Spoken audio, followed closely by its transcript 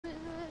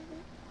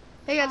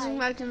Hey guys, welcome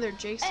back to another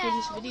Jake's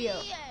Kids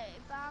video.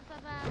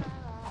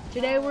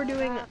 Today we're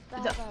doing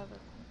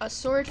a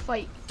sword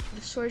fight,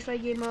 the sword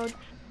fight game mode.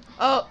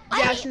 Oh,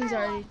 Jackson's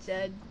already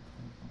dead.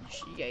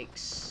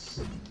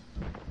 Yikes.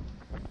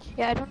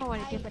 Yeah, I don't know what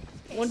I did, but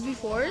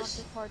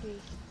 1v4s?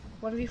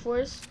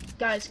 1v4s?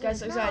 Guys,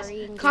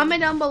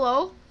 comment down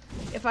below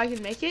if I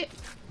can make it.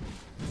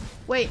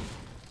 Wait,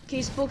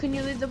 Casebo, can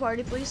you leave the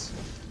party, please?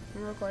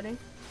 I'm recording.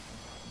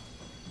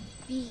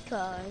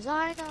 Because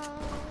I know.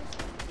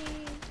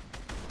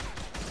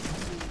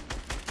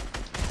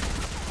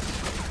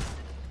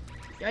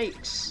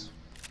 Yikes.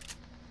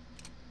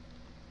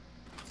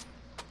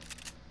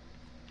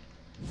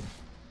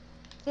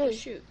 Hey, Oh,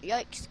 shoot.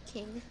 Yikes,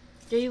 King.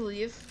 Did he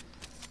leave?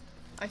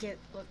 I can't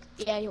look.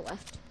 Yeah, he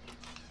left.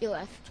 He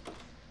left.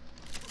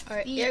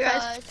 Alright, Because yeah,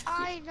 guys.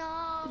 I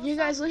know. You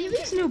guys, look at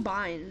these new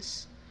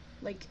binds.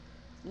 Like,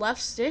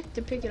 left stick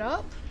to pick it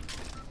up.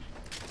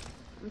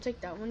 I'm gonna take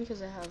that one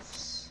because I have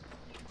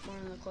more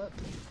in the clip.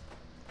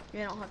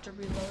 Yeah, I don't have to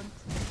reload.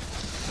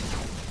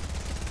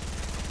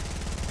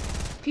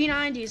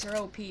 P90s are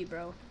OP,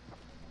 bro.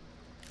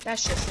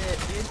 That's just it,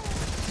 dude.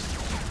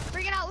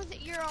 Bring it out with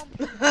your own.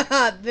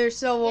 They're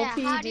so OP,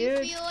 yeah, how do you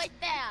dude. feel like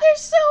that? They're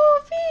so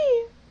OP.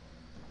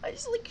 I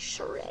just like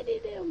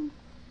shredded him.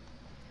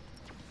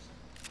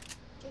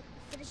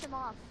 Finish him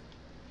off.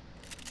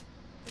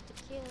 Feed the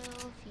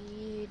kill,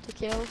 feed the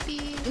kill,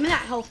 feed. Give me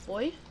that health,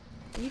 boy.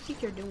 What do you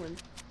think you're doing?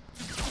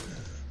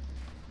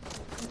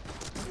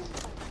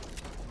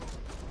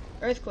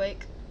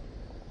 Earthquake.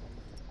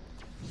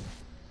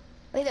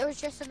 Wait, there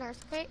was just an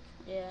earthquake?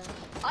 Yeah.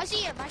 I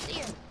see him, I see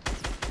him.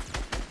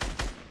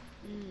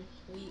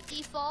 Weak.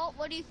 Default,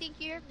 what do you think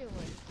you're doing?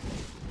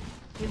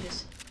 Give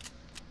this.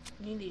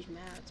 I need these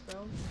mats,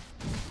 bro.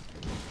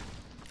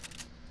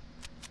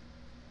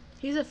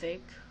 He's a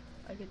fake.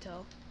 I could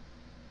tell.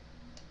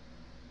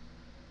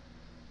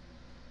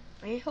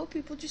 I hope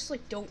people just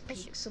like don't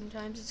peek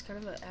sometimes. It's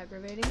kind of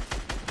aggravating.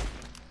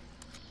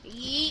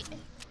 Yeet.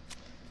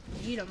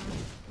 Eat them.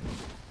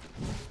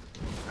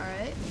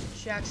 Alright,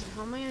 Jackson,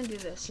 how am I gonna do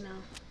this now?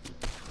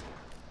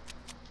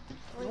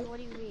 What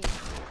do you mean?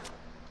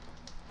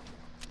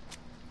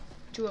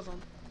 Two of them.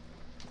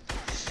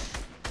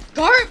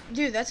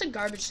 Dude, that's a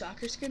garbage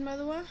soccer skin, by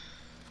the way.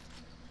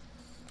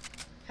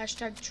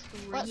 Hashtag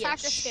trash. What soccer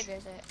skin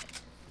is it?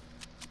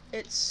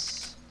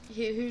 It's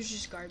who's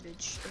just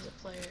garbage as a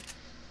player.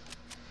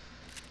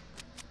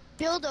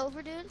 Build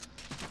over, dude,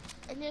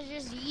 and then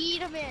just yeet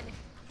them in.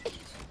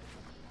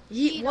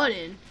 Yeet what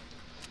in?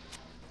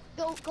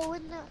 Go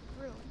in the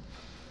room.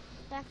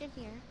 Back in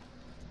here.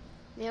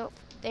 Nope.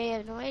 They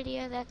have no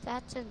idea that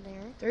that's in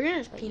there. They're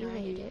gonna But you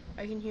made P90. it.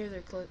 I can hear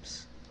their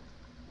clips.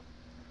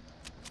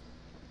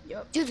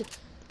 Yep. Dude,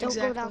 don't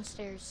Exactly. go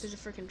downstairs. There's a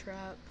freaking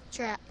trap.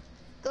 Trap.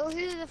 Go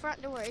through the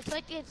front door. It's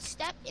like a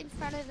step in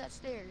front of the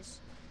stairs.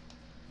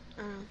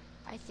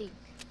 I think.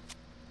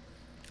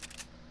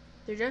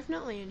 They're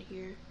definitely in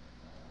here.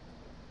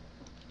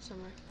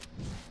 Somewhere.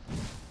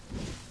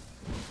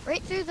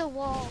 Right through the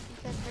wall,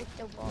 because break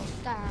the wall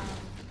down.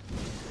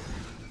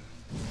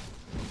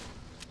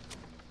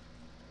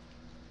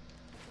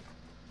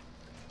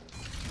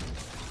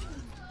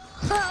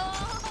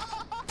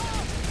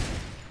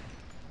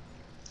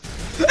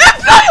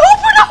 FBI,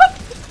 open up!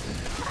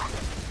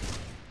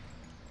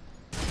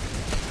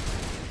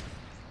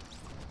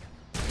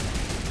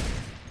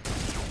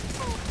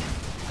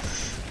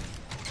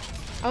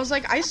 I was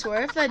like, I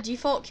swear if that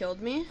default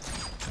killed me.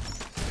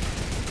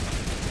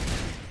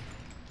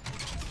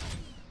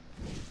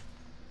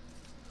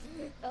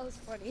 That was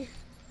funny.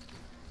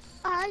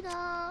 I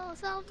know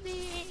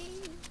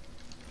something.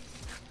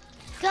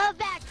 Come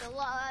back to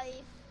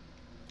life.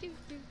 I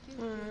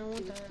don't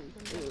want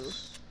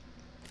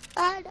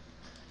that.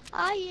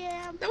 I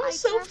am. That was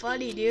so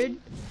funny, dude.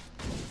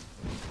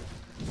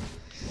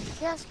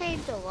 Just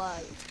came to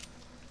life.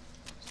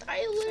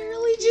 I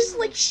literally just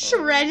like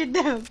shredded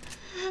them.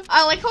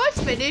 I like how I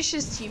finished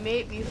his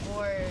teammate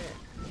before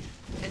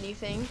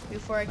anything.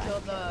 Before I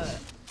killed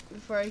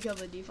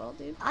the default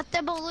dude. At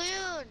the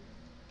balloon.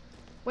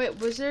 Wait,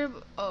 was there?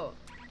 Oh,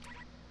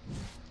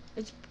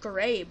 it's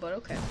gray, but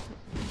okay.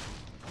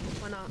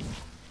 Why not?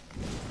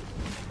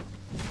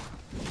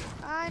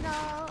 I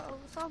know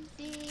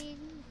something.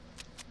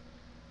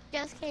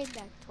 Just came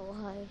back to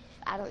life.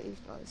 I don't even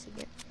know this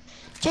again.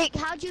 Jake,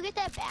 how'd you get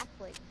that back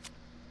bling?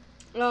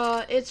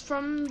 It's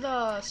from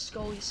the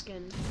Scully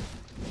skin.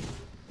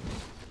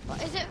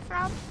 What is it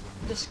from?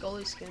 The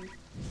Scully skin.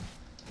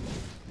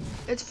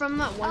 It's from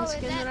that one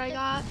skin that I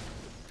got.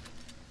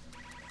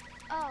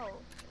 Oh,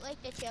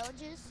 like the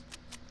challenges?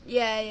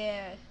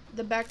 Yeah.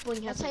 The back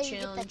bling has That's a how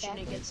you get that challenge and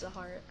back it bling? gets the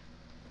heart.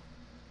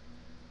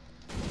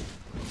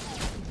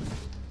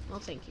 Oh,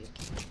 thank you.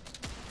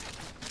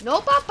 No,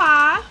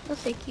 Papa. No,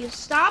 thank you.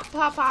 Stop,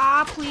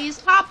 Papa. Please,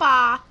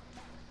 Papa.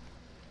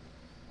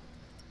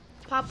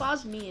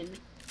 Papa's mean.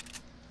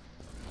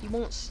 He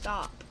won't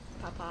stop,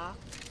 Papa.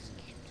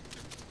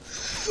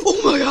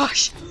 Oh my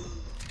gosh.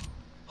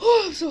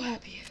 Oh, I'm so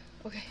happy.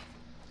 Okay.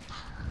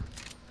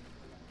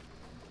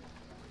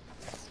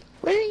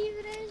 What are you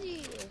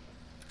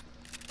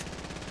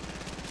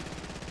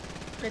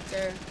Right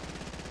there.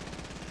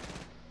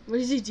 What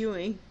is he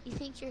doing? He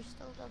thinks you're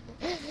still down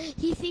there.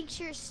 He thinks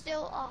you're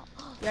still up.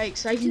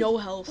 Yikes, I have no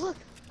health. Look.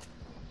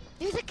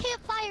 There's a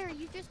campfire.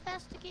 You just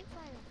passed the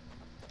campfire.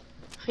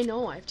 I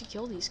know, I have to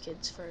kill these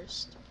kids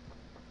first.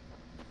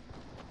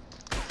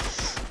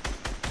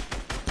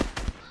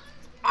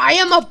 I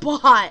am a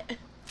bot!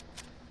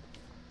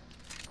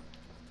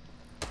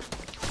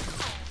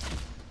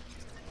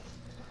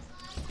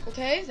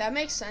 Okay, that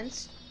makes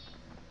sense.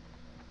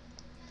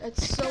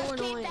 That's so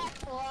annoying.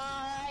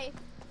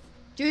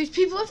 Dude,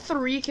 people have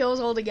 3 kills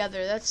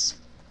altogether. That's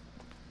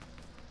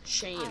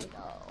shame.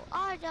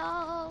 I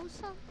know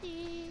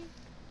something.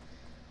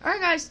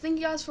 Alright guys, thank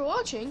you guys for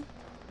watching.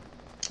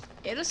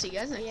 And I'll see you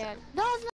guys next time. No,